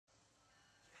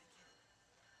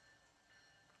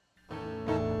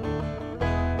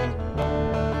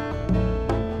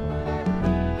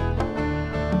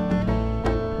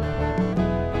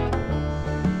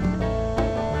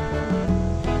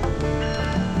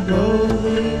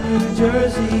Roebling, New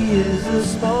Jersey is a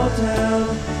small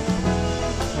town.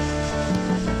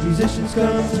 Musicians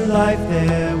come to life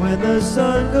there when the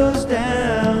sun goes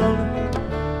down.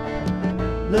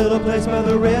 Little place by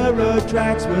the railroad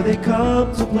tracks where they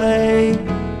come to play.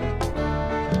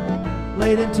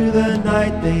 Late into the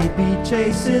night they'd be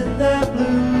chasing their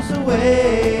blues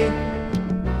away.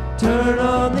 Turn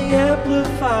on the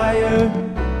amplifier,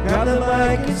 grab the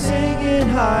mic and sing it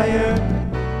higher.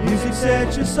 Music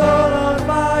sets your soul on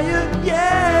fire, yeah!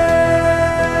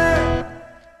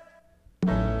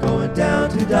 Going down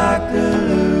to Dr.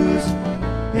 Lou's.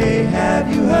 Hey,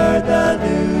 have you heard the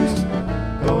news?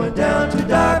 Going down to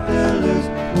Dr. Lou's.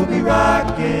 We'll be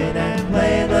rocking and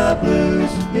playing the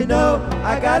blues. You know,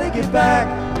 I gotta get back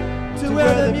to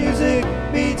where the music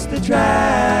meets the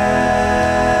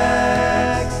tracks.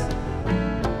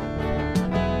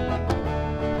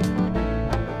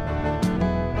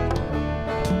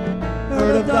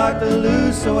 Heard of Dr.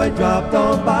 Lou's, so I dropped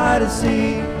on by to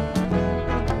see.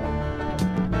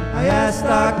 I asked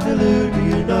Dr. Lou, do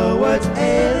you know what's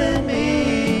ailing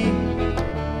me?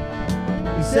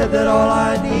 He said that all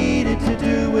I needed to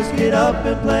do was get up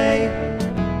and play.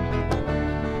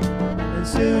 And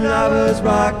soon I was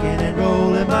rocking and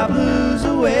rolling my blues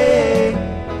away.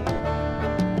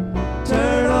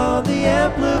 Turn on the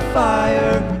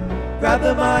amplifier, grab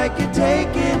the mic and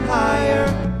take it higher.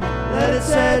 Let it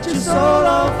set your soul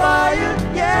on fire,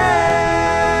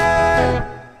 yeah!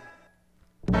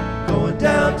 Going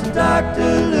down to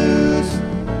Dr. Lou's.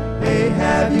 Hey,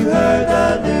 have you heard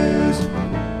the news?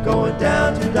 Going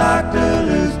down to Dr.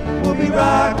 Lou's. We'll be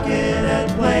rocking and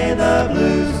playing the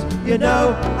blues. You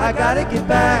know, I gotta get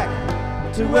back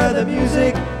to where the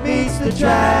music meets the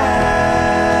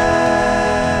tracks.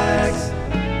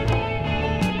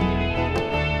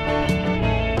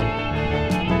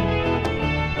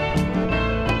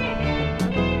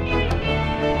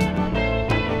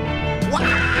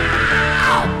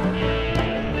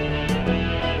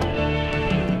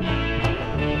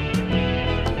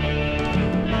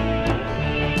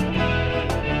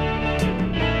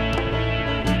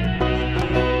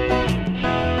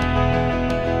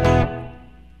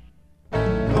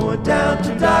 Down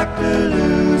to Dr.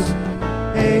 Lou's.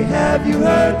 Hey, have you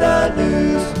heard the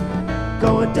news?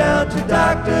 Going down to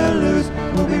Dr. Lou's.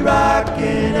 We'll be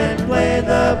rocking and playing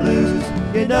the blues.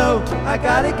 You know, I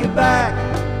gotta get back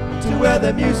to where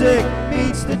the music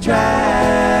meets the tracks.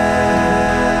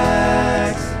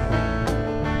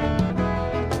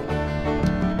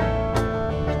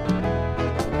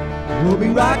 We'll be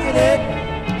rocking it,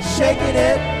 shaking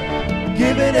it,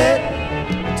 giving it,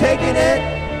 taking it,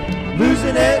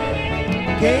 losing it,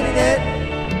 gaining it,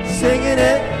 singing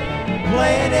it,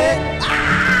 playing it.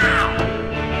 Ah!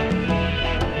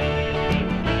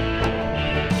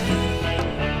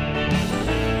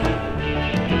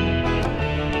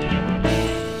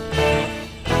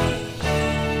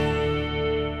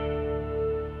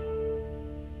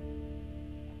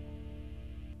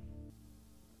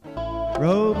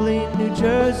 Roebling, New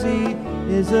Jersey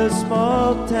is a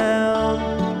small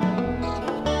town.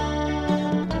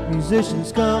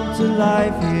 Musicians come to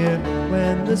life here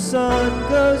when the sun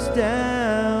goes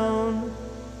down.